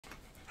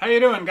How you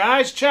doing,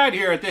 guys? Chad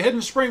here at the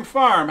Hidden Spring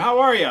Farm. How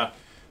are you?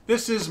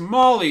 This is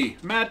Molly,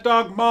 Mad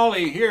Dog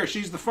Molly here.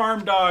 She's the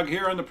farm dog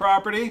here on the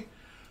property.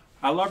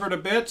 I love her to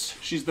bits.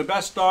 She's the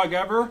best dog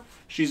ever.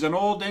 She's an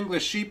old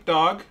English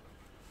sheepdog.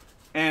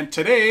 And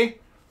today,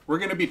 we're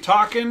going to be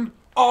talking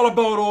all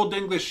about old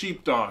English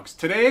sheepdogs.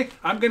 Today,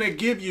 I'm going to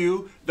give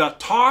you the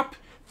top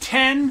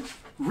 10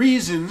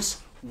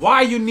 reasons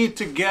why you need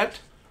to get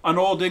an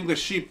old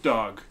English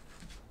sheepdog.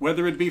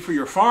 Whether it be for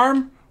your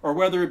farm or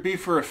whether it be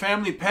for a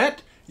family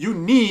pet, you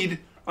need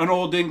an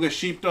old English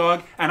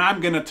sheepdog, and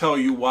I'm going to tell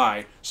you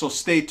why. So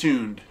stay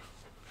tuned.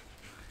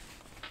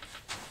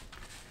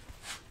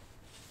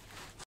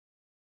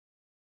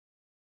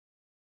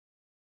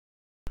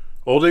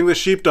 Old English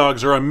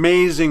sheepdogs are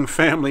amazing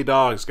family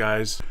dogs,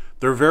 guys.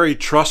 They're very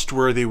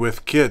trustworthy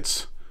with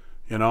kids.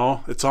 You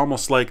know, it's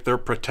almost like they're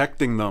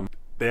protecting them.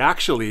 They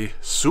actually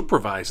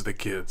supervise the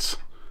kids.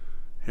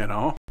 You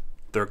know,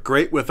 they're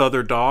great with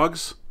other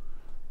dogs.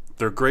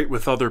 They're great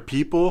with other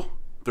people.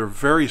 They're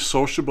very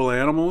sociable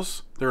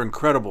animals. They're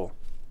incredible.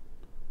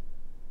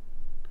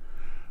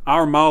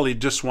 Our Molly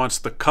just wants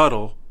to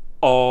cuddle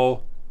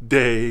all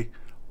day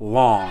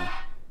long.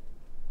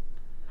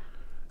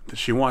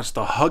 She wants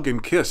to hug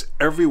and kiss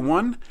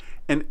everyone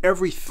and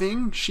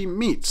everything she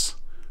meets.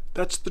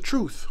 That's the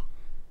truth.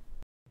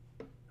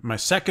 My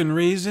second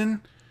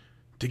reason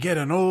to get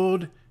an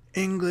old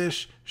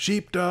English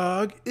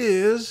sheepdog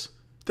is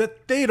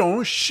that they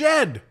don't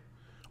shed.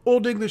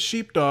 Old English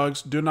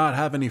sheepdogs do not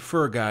have any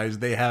fur, guys.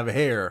 They have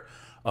hair.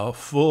 A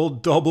full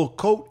double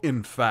coat,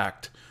 in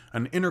fact.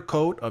 An inner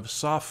coat of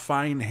soft,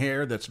 fine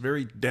hair that's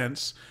very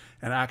dense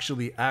and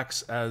actually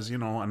acts as, you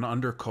know, an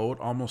undercoat,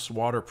 almost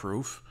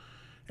waterproof.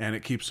 And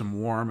it keeps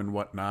them warm and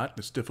whatnot.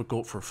 It's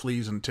difficult for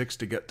fleas and ticks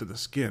to get to the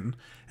skin.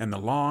 And the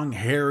long,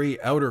 hairy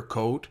outer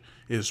coat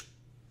is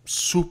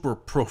super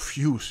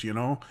profuse, you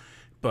know,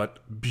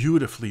 but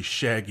beautifully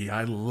shaggy.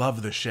 I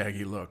love the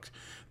shaggy look.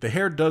 The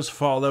hair does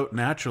fall out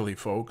naturally,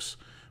 folks,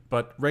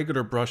 but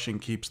regular brushing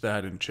keeps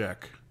that in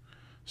check.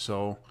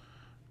 So,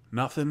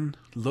 nothing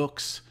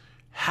looks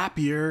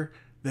happier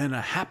than a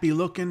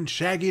happy-looking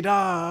shaggy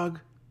dog.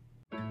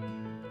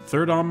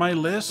 Third on my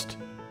list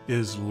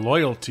is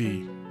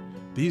loyalty.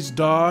 These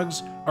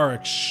dogs are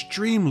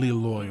extremely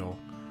loyal.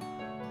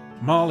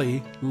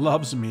 Molly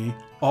loves me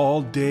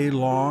all day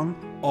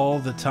long, all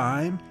the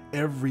time,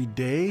 every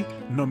day,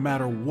 no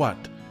matter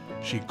what.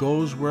 She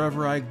goes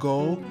wherever I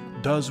go,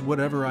 does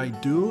whatever I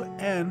do,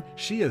 and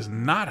she is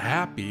not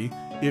happy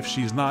if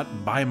she's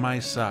not by my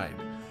side.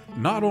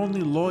 Not only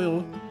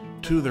loyal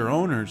to their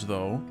owners,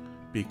 though,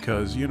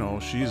 because, you know,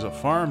 she's a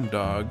farm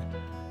dog,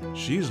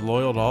 she's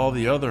loyal to all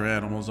the other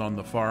animals on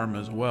the farm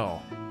as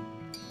well.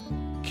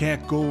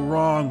 Can't go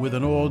wrong with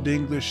an old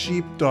English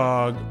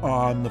sheepdog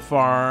on the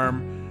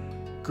farm.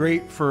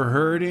 Great for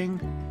herding.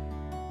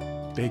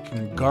 They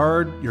can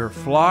guard your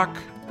flock.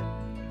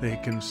 They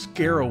can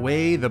scare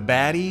away the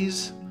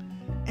baddies.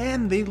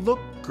 And they look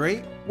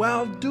great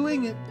while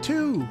doing it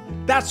too.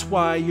 That's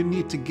why you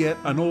need to get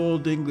an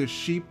old English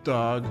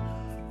sheepdog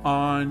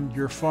on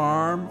your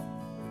farm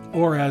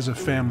or as a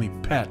family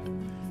pet.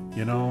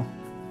 You know,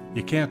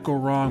 you can't go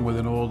wrong with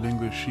an old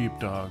English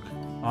sheepdog,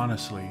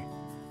 honestly.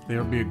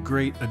 They'll be a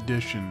great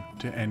addition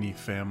to any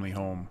family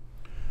home.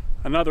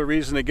 Another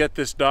reason to get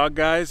this dog,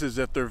 guys, is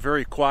that they're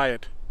very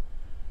quiet.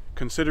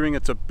 Considering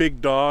it's a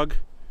big dog,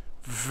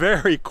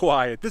 very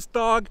quiet. This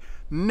dog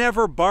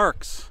never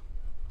barks.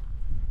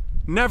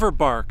 Never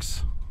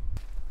barks.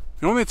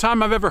 The only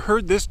time I've ever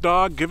heard this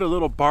dog give a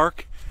little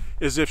bark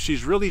is if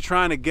she's really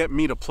trying to get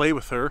me to play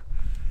with her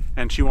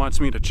and she wants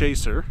me to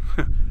chase her.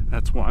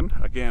 That's one.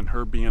 Again,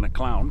 her being a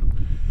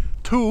clown.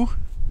 Two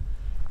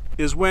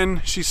is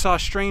when she saw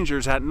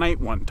strangers at night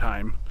one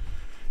time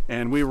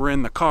and we were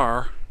in the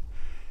car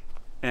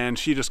and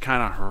she just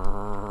kind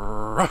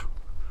of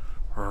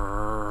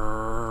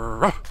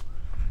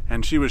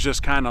and she was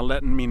just kind of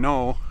letting me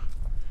know,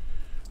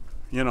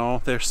 you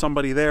know, there's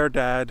somebody there,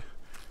 Dad.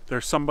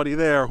 There's somebody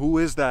there. Who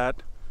is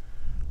that?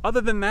 Other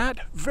than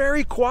that,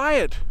 very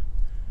quiet.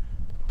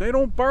 They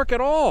don't bark at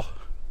all.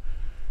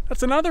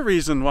 That's another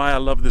reason why I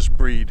love this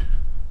breed.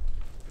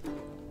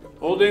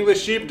 Old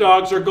English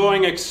sheepdogs are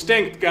going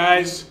extinct,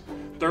 guys.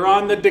 They're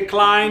on the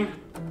decline.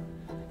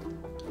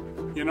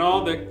 You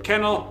know, the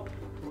Kennel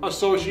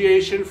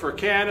Association for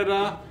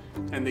Canada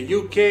and the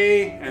UK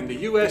and the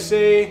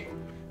USA,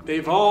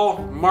 they've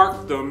all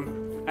marked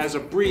them as a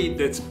breed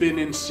that's been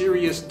in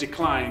serious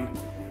decline,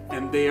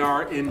 and they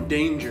are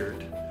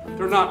endangered.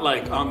 They're not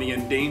like on the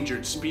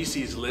endangered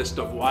species list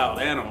of wild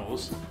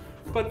animals,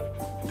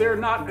 but they're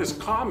not as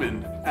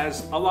common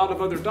as a lot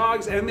of other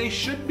dogs, and they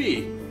should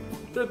be.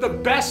 They're the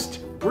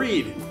best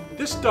breed.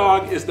 This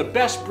dog is the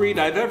best breed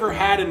I've ever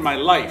had in my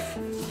life.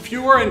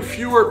 Fewer and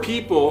fewer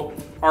people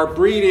are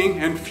breeding,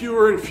 and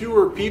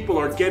fewer people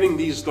are getting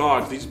these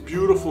dogs, these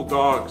beautiful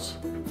dogs.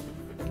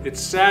 It's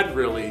sad,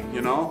 really,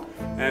 you know?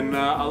 And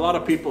a lot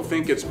of people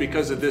think it's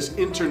because of this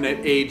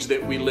internet age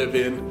that we live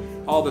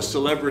in. All the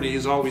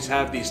celebrities always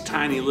have these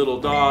tiny little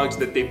dogs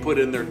that they put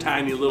in their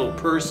tiny little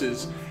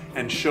purses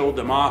and show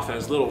them off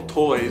as little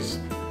toys.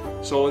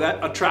 So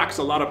that attracts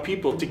a lot of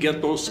people to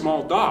get those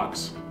small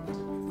dogs.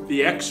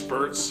 The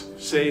experts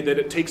say that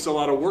it takes a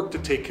lot of work to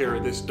take care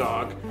of this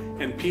dog,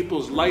 and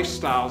people's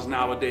lifestyles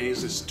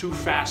nowadays is too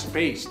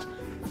fast-paced.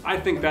 I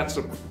think that's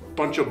a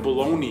bunch of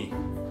baloney,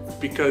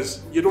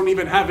 because you don't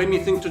even have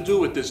anything to do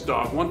with this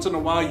dog. Once in a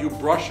while you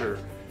brush her.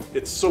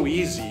 It's so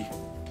easy.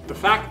 The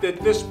fact that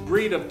this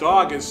breed of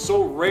dog is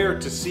so rare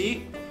to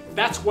see,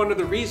 that's one of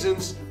the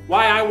reasons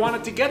why I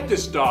wanted to get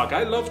this dog.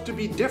 I love to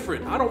be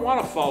different. I don't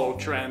want to follow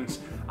trends.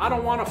 I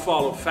don't want to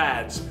follow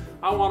fads.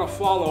 I want to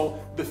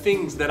follow the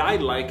things that I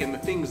like and the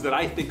things that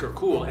I think are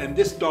cool, and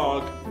this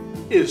dog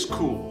is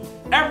cool.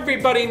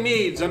 Everybody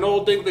needs an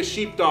Old English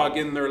Sheepdog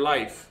in their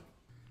life.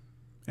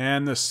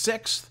 And the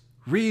 6th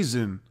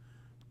reason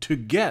to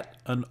get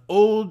an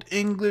Old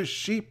English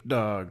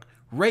Sheepdog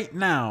right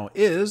now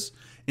is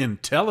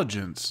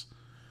intelligence.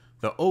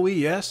 The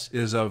OES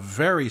is a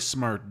very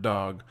smart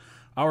dog.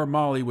 Our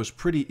Molly was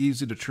pretty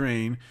easy to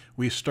train.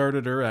 We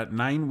started her at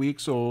 9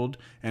 weeks old,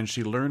 and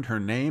she learned her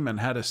name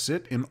and how to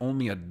sit in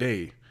only a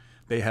day.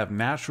 They have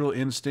natural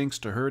instincts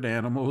to herd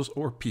animals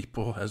or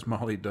people, as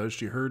Molly does.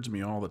 She herds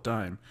me all the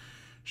time.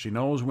 She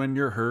knows when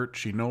you're hurt.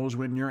 She knows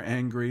when you're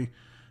angry.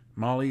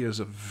 Molly is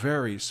a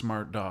very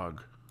smart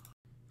dog.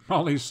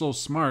 Molly's so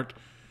smart,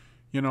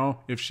 you know,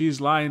 if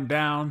she's lying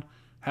down,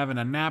 having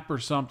a nap or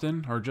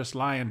something, or just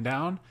lying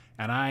down,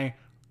 and I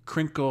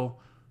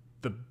crinkle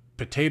the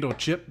potato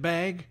chip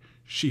bag,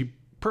 she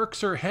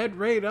perks her head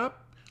right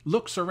up,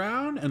 looks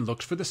around, and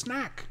looks for the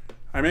snack.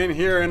 I'm in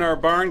here in our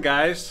barn,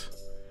 guys,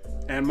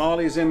 and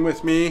Molly's in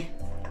with me.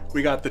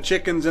 We got the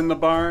chickens in the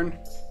barn.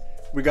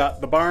 We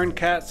got the barn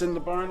cats in the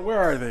barn. Where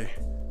are they?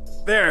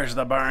 There's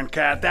the barn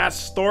cat. That's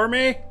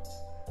Stormy.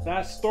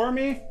 That's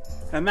Stormy.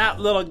 And that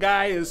little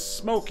guy is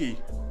Smokey.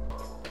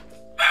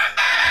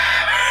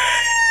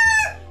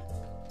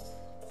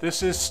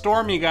 This is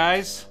Stormy,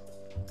 guys.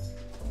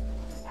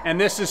 And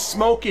this is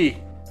Smokey.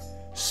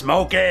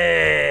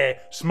 Smokey!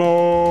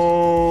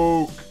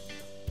 Smoke!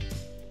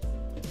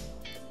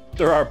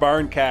 They're our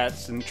barn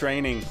cats in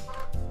training.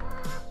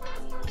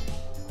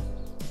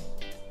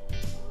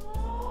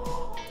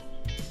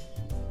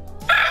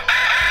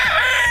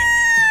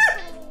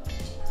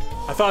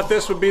 I thought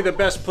this would be the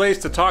best place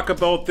to talk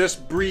about this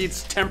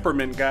breed's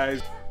temperament,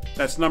 guys.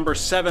 That's number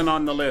 7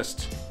 on the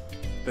list.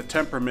 The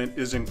temperament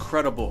is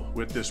incredible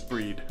with this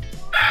breed.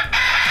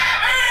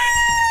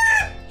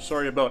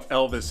 Sorry about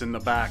Elvis in the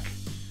back.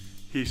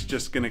 He's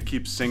just gonna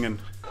keep singing.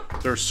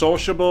 They're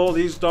sociable,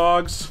 these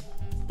dogs.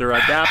 They're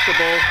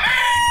adaptable.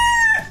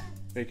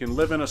 They can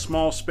live in a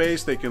small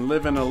space. They can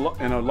live in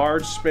a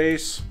large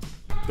space.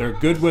 They're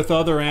good with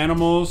other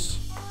animals.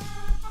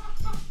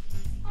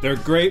 They're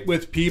great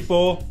with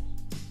people.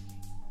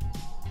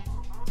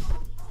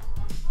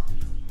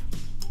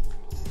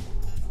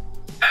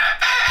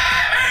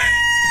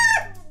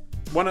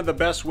 One of the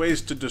best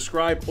ways to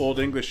describe Old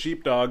English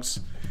Sheepdogs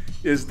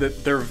is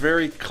that they're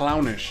very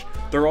clownish.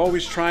 They're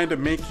always trying to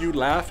make you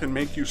laugh and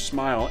make you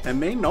smile,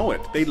 and they know it.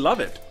 They love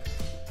it.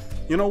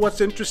 You know what's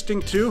interesting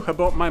too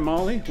about my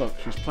Molly? Look,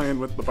 she's playing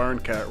with the barn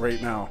cat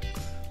right now.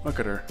 Look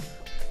at her.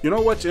 You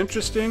know what's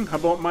interesting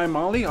about my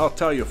Molly? I'll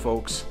tell you,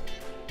 folks.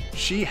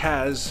 She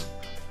has,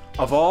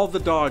 of all the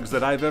dogs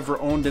that I've ever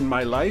owned in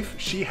my life,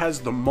 she has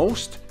the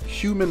most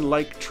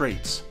human-like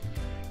traits.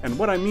 And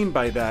what I mean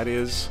by that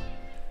is,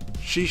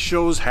 she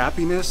shows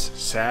happiness,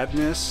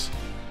 sadness,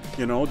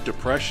 you know,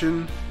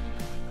 depression.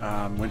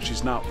 When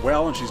she's not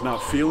well and she's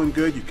not feeling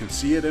good, you can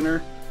see it in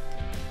her.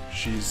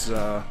 She's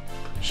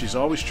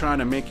always trying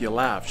to make you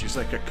laugh. She's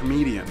like a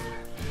comedian.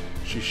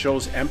 She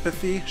shows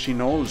empathy. She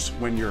knows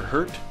when you're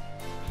hurt.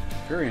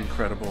 Very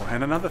incredible.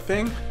 And another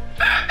thing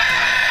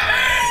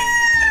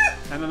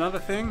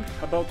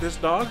about this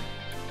dog,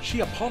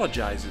 she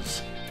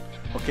apologizes.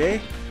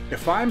 Okay?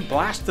 If I'm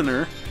blasting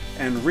her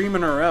and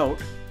reaming her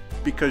out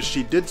because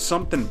she did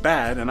something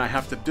bad and I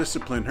have to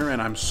discipline her and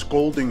I'm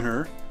scolding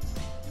her,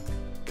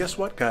 guess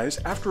what, guys?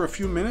 After a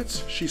few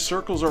minutes, she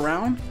circles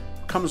around,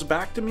 comes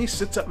back to me,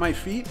 sits at my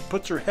feet,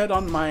 puts her head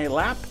on my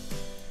lap,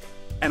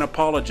 and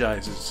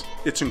apologizes.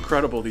 It's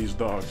incredible, these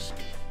dogs.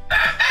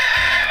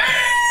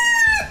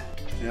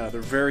 Yeah, they're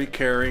very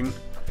caring.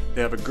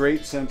 They have a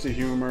great sense of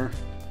humor.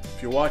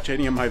 If you watch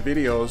any of my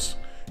videos,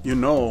 you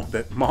know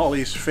that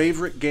Molly's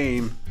favorite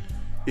game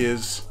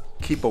is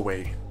keep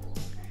away.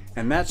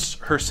 And that's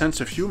her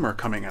sense of humor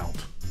coming out.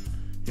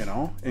 You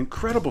know,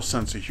 incredible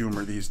sense of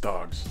humor, these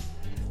dogs.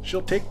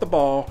 She'll take the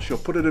ball, she'll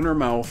put it in her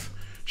mouth,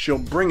 she'll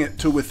bring it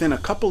to within a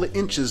couple of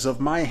inches of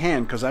my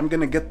hand because I'm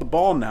gonna get the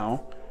ball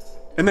now,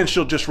 and then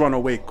she'll just run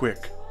away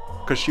quick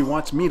because she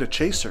wants me to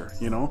chase her,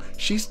 you know?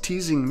 She's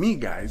teasing me,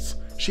 guys.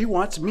 She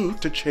wants me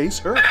to chase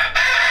her.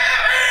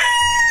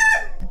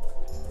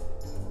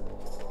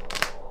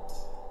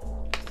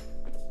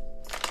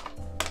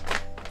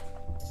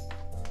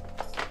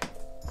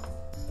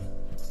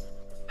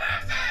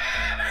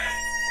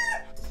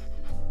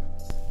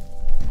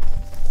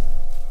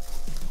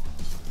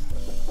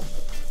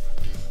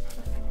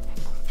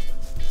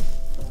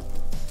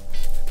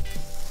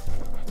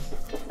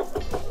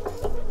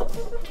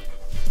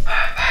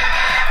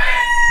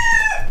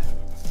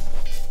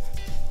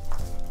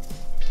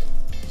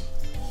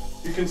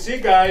 can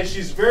see, guys,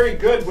 she's very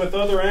good with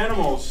other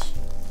animals.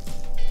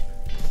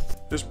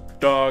 This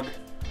dog,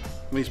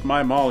 at least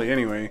my Molly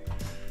anyway,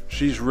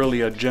 she's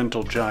really a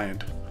gentle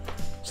giant.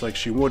 It's like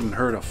she wouldn't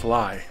hurt a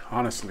fly,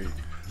 honestly.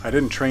 I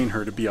didn't train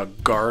her to be a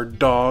guard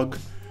dog.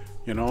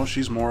 You know,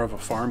 she's more of a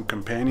farm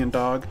companion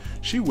dog.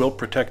 She will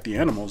protect the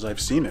animals. I've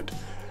seen it.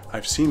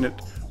 I've seen it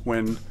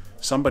when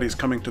somebody's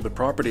coming to the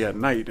property at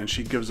night and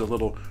she gives a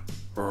little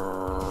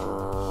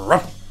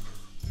ruff,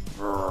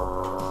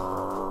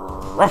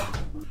 ruff.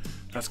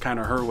 That's kind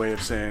of her way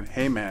of saying,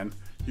 hey man,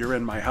 you're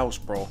in my house,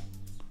 bro.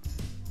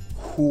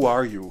 Who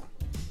are you?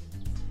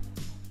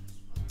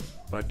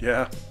 But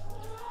yeah,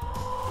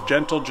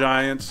 gentle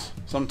giants.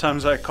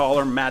 Sometimes I call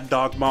her Mad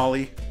Dog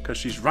Molly because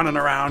she's running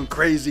around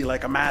crazy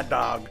like a mad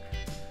dog.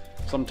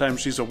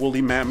 Sometimes she's a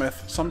woolly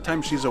mammoth.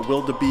 Sometimes she's a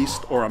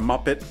wildebeest or a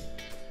muppet.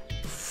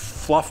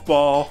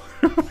 Fluffball.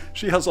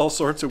 She has all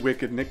sorts of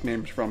wicked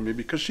nicknames from me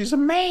because she's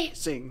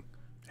amazing.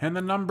 And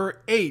the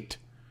number 8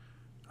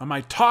 on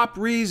my top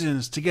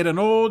reasons to get an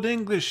Old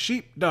English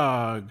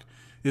Sheepdog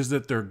is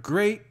that they're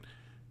great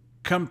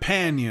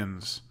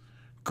companions.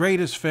 Great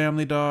as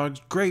family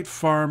dogs, great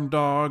farm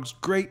dogs,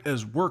 great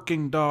as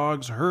working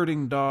dogs,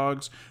 herding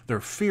dogs.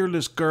 They're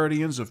fearless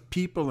guardians of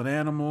people and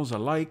animals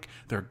alike.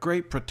 They're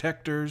great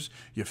protectors.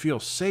 You feel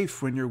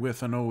safe when you're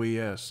with an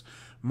OES.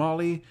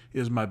 Molly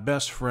is my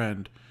best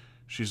friend.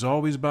 She's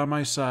always by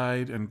my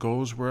side and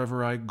goes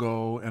wherever I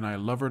go, and I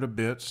love her to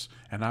bits,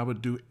 and I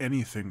would do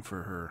anything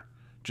for her,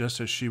 just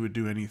as she would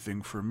do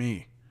anything for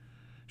me.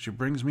 She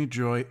brings me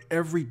joy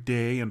every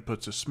day and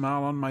puts a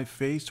smile on my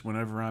face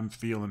whenever I'm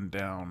feeling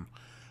down.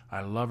 I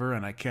love her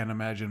and I can't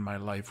imagine my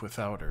life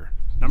without her.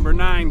 Number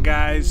 9,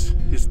 guys,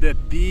 is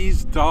that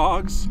these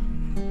dogs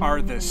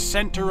are the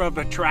center of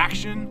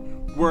attraction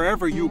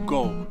wherever you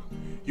go.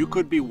 You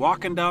could be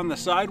walking down the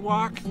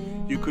sidewalk,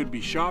 you could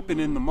be shopping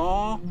in the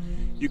mall,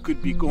 you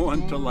could be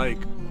going to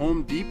like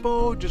Home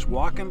Depot, just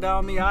walking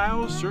down the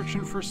aisles,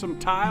 searching for some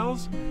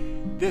tiles.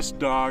 This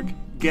dog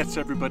gets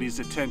everybody's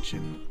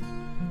attention,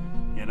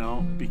 you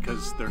know,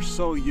 because they're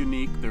so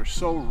unique, they're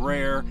so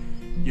rare.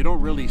 You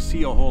don't really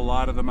see a whole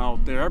lot of them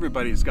out there.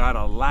 Everybody's got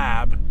a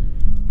lab,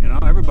 you know,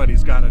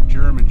 everybody's got a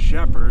German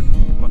Shepherd,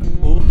 but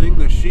Old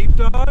English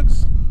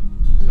Sheepdogs,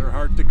 they're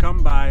hard to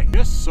come by.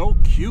 Just so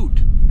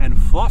cute and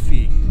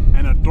fluffy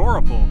and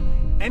adorable.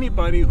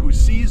 Anybody who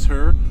sees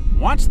her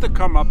wants to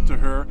come up to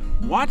her,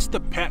 wants to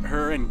pet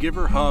her and give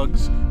her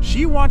hugs.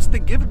 She wants to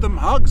give them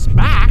hugs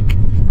back.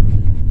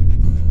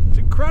 It's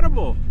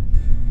incredible.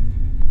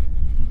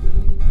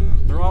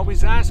 They're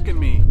always asking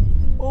me,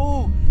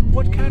 oh,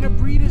 what kind of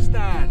breed is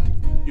that?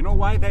 You know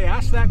why they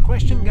ask that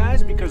question,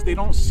 guys? Because they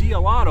don't see a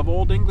lot of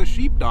Old English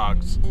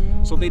Sheepdogs,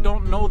 so they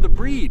don't know the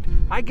breed.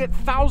 I get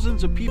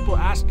thousands of people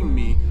asking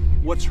me,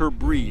 what's her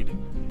breed?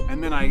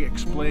 And then I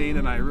explain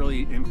and I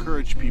really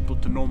encourage people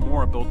to know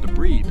more about the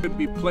breed. We could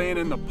be playing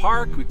in the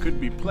park, we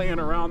could be playing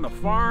around the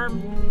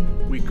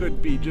farm, we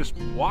could be just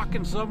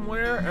walking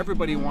somewhere.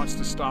 Everybody wants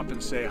to stop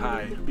and say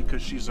hi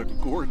because she's a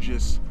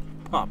gorgeous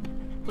pup.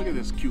 Look at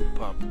this cute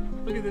pup.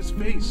 Look at this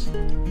face.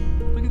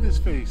 Look at this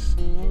face.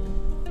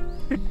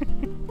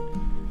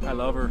 I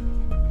love her.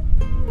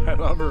 I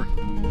love her.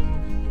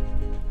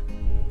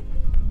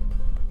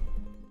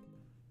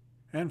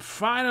 And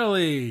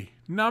finally,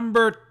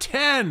 number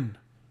 10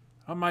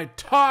 on my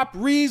top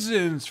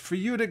reasons for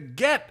you to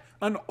get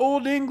an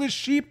Old English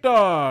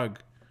Sheepdog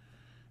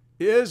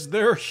is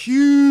their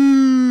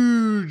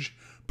huge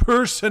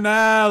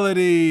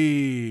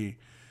personality.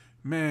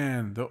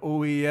 Man, the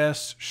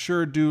OES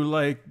sure do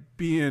like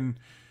being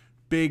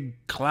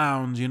big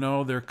clowns, you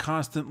know. They're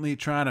constantly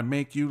trying to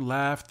make you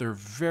laugh. They're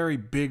very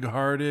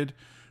big-hearted,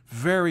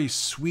 very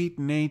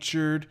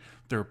sweet-natured.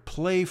 They're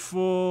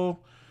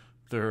playful.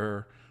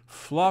 They're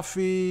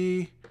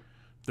fluffy.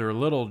 They're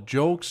little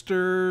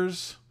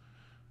jokesters.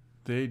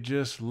 They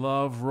just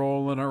love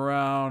rolling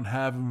around,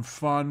 having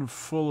fun,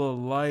 full of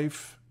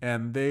life,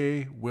 and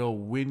they will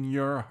win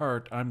your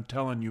heart. I'm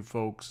telling you,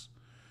 folks,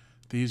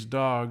 these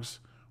dogs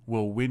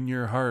will win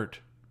your heart.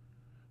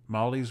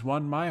 Molly's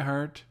won my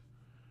heart.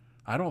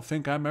 I don't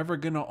think I'm ever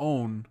going to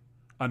own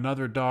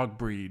another dog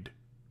breed.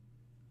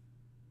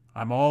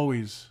 I'm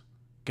always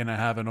going to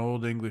have an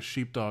Old English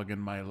Sheepdog in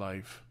my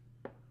life.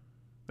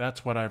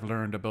 That's what I've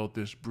learned about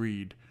this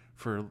breed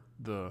for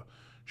the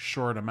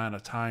short amount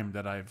of time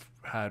that I've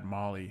had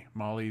Molly.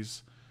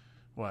 Molly's,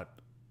 what,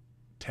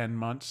 10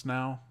 months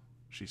now?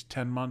 She's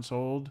 10 months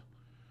old,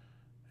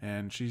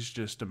 and she's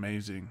just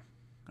amazing.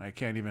 I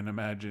can't even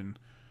imagine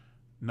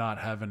not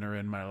having her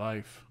in my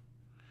life.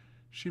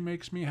 She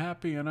makes me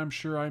happy, and I'm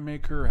sure I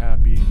make her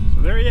happy.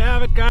 So there you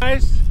have it,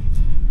 guys.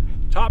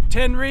 Top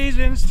 10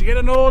 reasons to get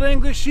an Old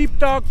English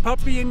Sheepdog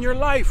puppy in your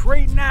life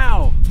right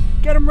now.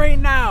 Get them right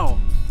now.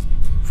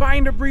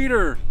 Find a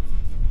breeder.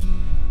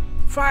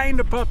 Find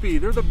a puppy.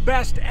 They're the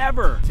best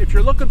ever. If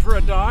you're looking for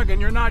a dog and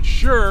you're not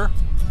sure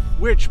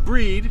which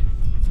breed,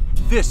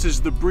 this is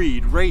the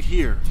breed right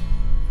here.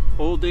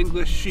 Old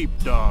English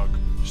Sheepdog.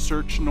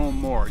 Search no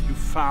more. You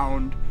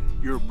found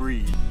your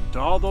breed. To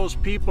all those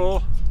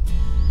people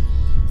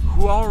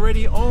who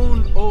already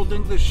own Old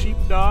English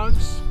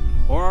sheepdogs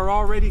or are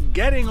already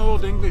getting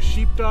Old English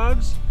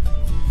sheepdogs,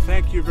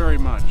 thank you very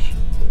much.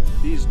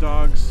 These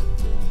dogs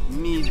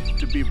need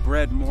to be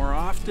bred more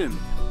often.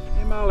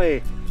 Hey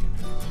Molly.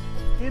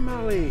 Hey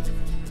Molly.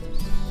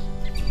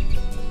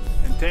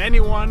 And to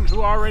anyone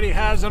who already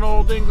has an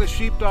Old English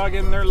sheepdog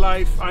in their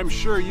life, I'm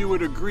sure you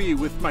would agree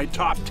with my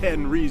top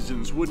 10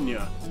 reasons, wouldn't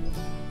you?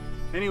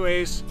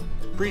 Anyways,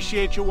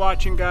 appreciate you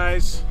watching,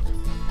 guys.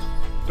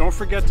 Don't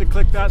forget to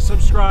click that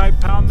subscribe,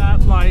 pound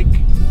that like.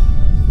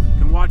 You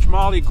can watch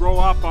Molly grow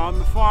up on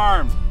the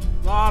farm.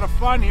 A lot of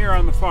fun here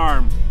on the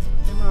farm.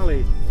 Hey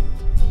Molly.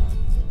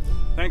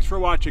 Thanks for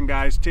watching,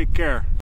 guys. Take care.